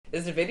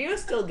Is the video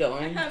still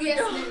going? Yes,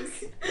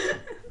 it is.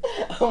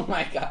 Oh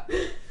my god.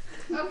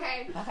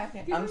 Okay.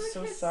 Hi, I'm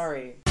so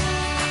sorry.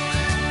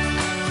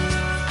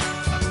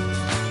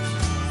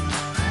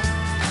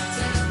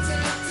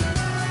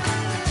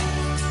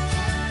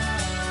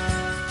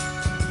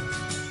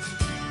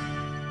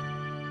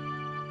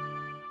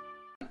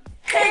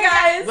 Hey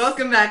guys!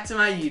 Welcome back to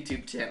my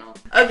YouTube channel.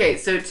 Okay,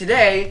 so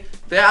today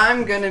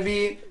I'm gonna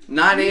be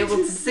not able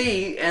to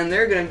see, and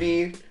they're gonna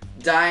be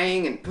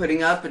dyeing and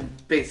putting up and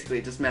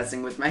basically just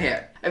messing with my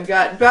hair. I've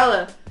got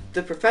Bella,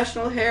 the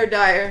professional hair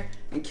dyer,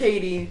 and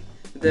Katie,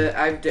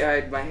 I've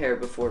dyed my hair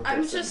before person.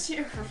 I'm just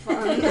here for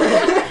fun.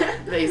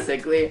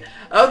 Basically.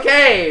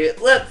 Okay,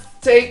 let's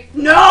take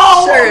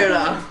shirt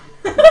off.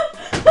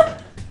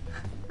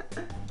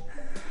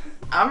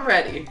 I'm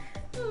ready.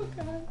 Oh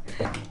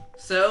god.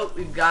 So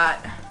we've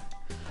got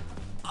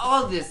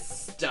all this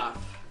stuff.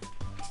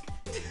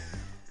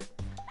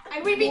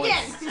 And we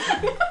begin.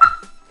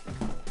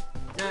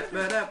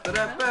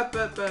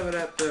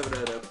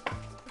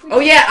 Oh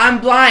yeah, I'm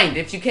blind,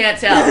 if you can't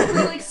tell. We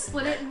like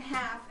split it in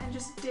half and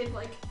just did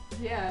like.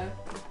 Yeah.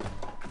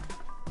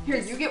 Here,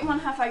 you get one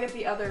half, I get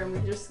the other, and we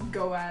just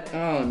go at it.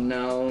 Oh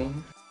no.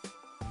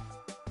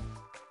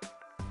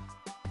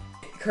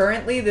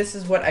 Currently, this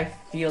is what I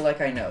feel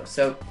like I know.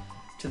 So,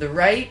 to the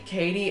right,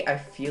 Katie, I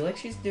feel like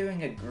she's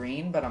doing a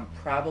green, but I'm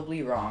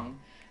probably wrong.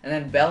 And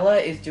then Bella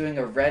is doing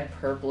a red,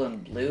 purple,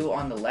 and blue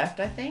on the left,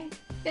 I think?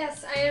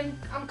 Yes,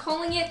 I'm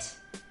calling it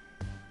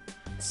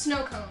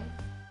snow cone.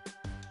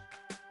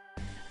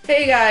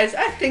 Hey guys,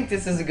 I think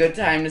this is a good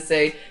time to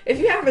say, if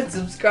you haven't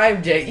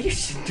subscribed yet, you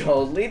should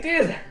totally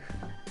do that.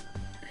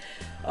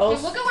 Oh,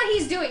 Look at what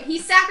he's doing.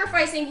 He's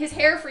sacrificing his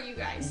hair for you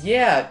guys.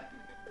 yeah.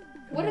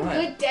 What a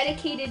good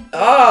dedicated.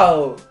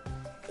 Oh!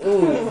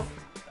 Ooh.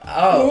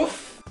 Oh.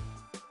 Oof.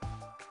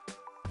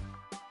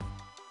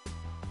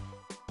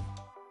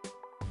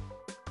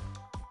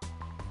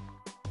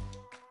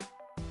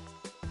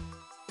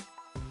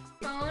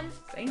 Phone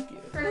Thank you.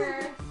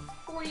 for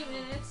 40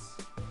 minutes.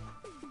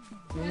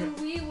 And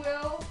we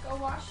will go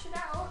wash it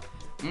out.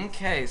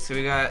 Okay, so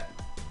we got...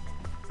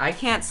 I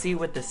can't see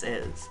what this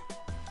is.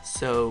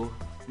 So,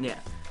 yeah.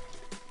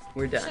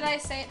 We're done. Should I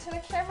say it to the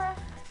camera?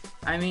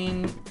 I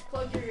mean...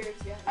 Plug your ears,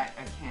 yeah. I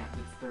can't.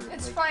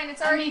 It's fine.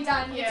 It's already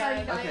done. It's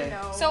already done. Okay.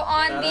 No. So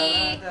on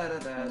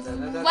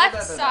the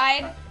left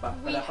side,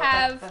 we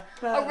have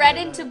a red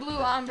into blue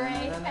ombre,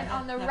 and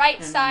on the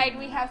right side,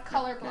 we have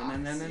color blocks.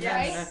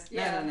 Yes.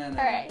 Yeah.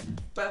 Alright.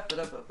 Oh,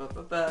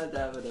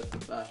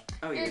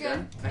 You're you're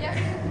done? good. Okay.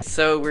 Yeah.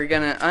 So we're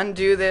gonna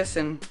undo this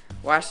and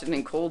wash it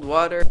in cold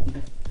water.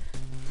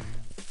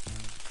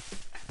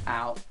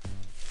 Ow.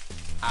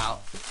 Ow.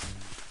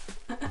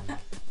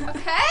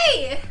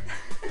 Okay.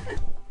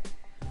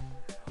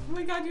 Oh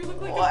my god, you look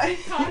like What? a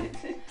peacock.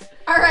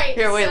 Alright.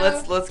 Here, wait,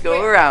 so, let's go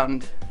wait.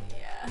 around.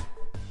 Yeah.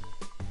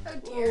 Oh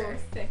Ooh, dear.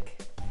 thick.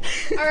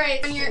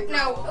 Alright,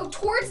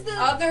 towards the.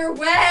 Other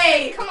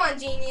way! Come on,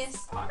 genius.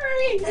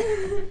 Sorry!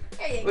 There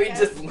you We go.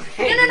 just No,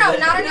 not on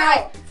your No.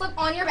 back. Flip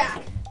on your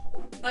back.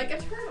 Like a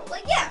turtle.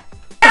 Like, yeah.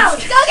 Down!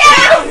 Go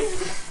down!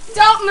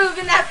 Don't move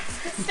in that.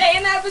 Stay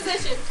in that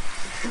position.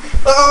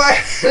 Oh my,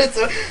 it's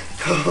so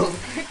cold.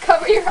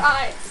 Cover your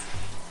eyes.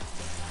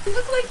 You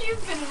look like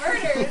you've been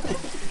murdered.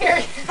 Here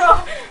we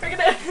go. We're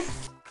gonna.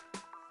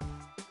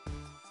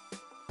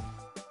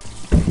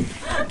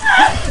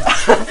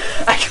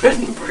 I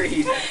couldn't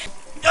breathe.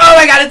 Oh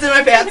my god, it's in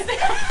my pants.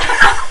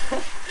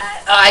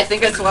 I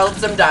think I swallowed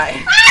some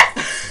dye.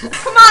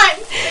 Come on!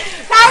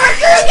 Power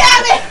through,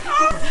 Gavin!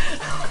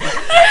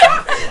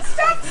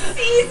 Stop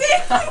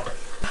seizing!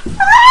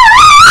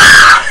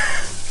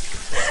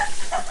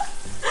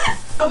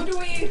 How do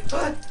we...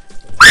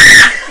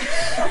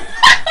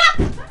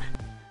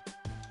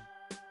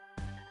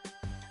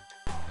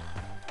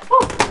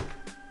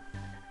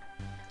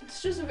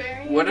 It's just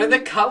very... What are the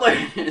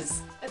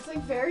colors? It's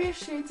like various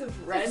shades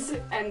of red,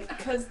 and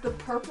because the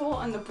purple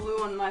and the blue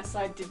on my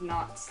side did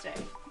not stay.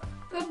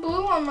 The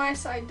blue on my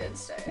side did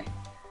stay.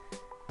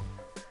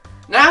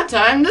 Now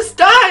time to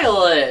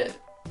style it.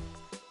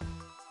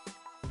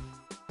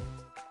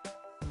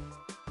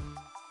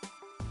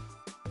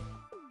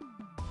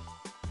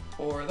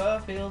 For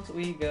the fields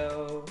we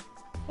go,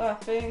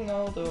 laughing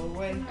all the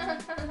way.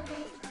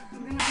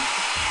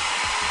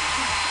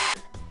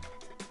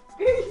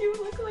 You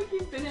look like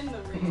you've been in the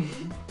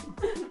rain.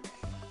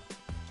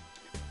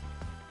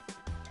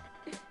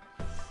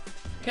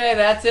 Okay,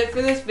 that's it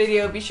for this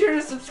video. Be sure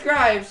to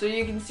subscribe so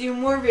you can see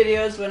more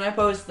videos when I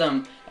post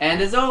them.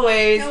 And as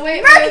always... No,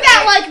 wait, Mark wait,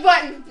 that wait. like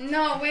button!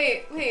 No,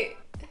 wait.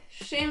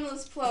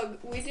 Shameless plug.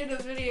 We did a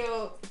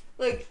video,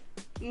 like,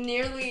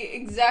 nearly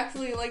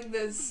exactly like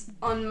this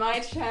on my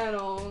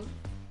channel,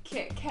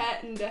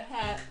 Cat in the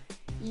Hat.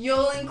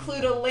 You'll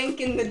include a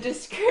link in the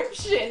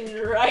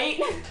description, right?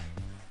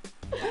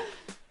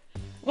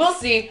 We'll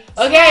see.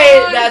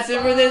 Okay, that's it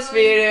for this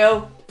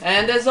video.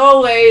 And as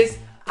always,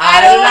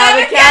 I don't have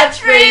a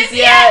catchphrase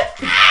yet.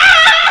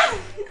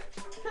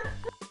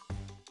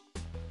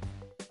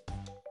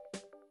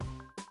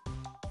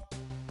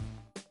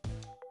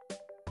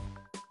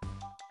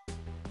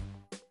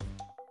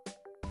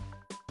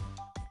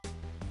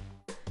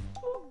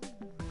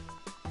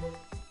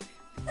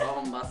 It's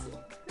all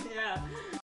muscle. Yeah.